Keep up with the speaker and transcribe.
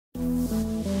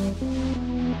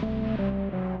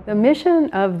The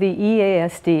mission of the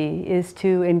EASD is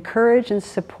to encourage and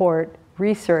support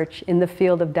research in the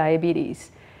field of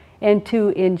diabetes and to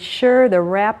ensure the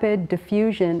rapid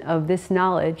diffusion of this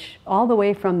knowledge all the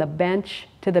way from the bench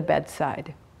to the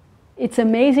bedside. It's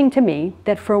amazing to me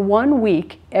that for 1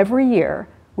 week every year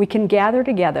we can gather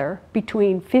together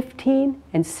between 15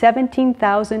 and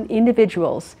 17,000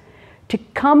 individuals to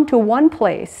come to one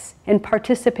place and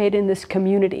participate in this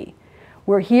community.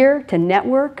 We're here to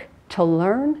network, to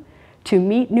learn, to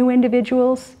meet new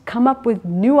individuals, come up with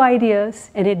new ideas,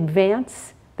 and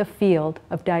advance the field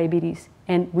of diabetes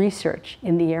and research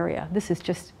in the area. This is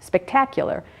just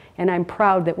spectacular, and I'm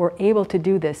proud that we're able to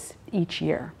do this each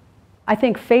year. I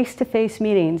think face-to-face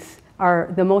meetings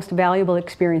are the most valuable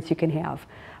experience you can have.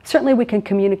 Certainly we can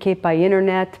communicate by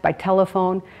internet, by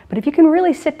telephone, but if you can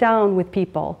really sit down with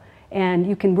people and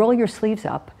you can roll your sleeves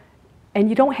up and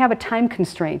you don't have a time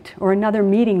constraint or another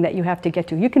meeting that you have to get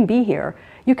to, you can be here,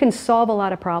 you can solve a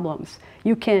lot of problems,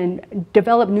 you can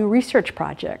develop new research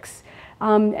projects,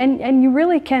 and you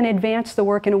really can advance the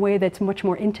work in a way that's much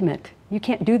more intimate. You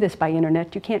can't do this by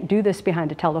internet, you can't do this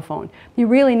behind a telephone. You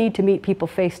really need to meet people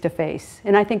face to face,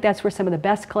 and I think that's where some of the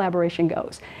best collaboration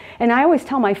goes. And I always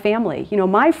tell my family, you know,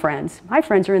 my friends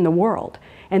are in the world,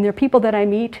 and they're people that I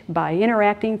meet by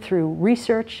interacting through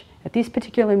research at these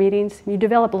particular meetings. You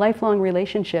develop lifelong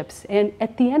relationships, and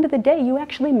at the end of the day, you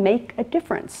actually make a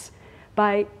difference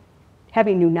by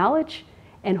having new knowledge,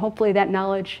 and hopefully that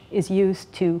knowledge is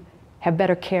used to have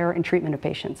better care and treatment of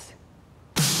patients.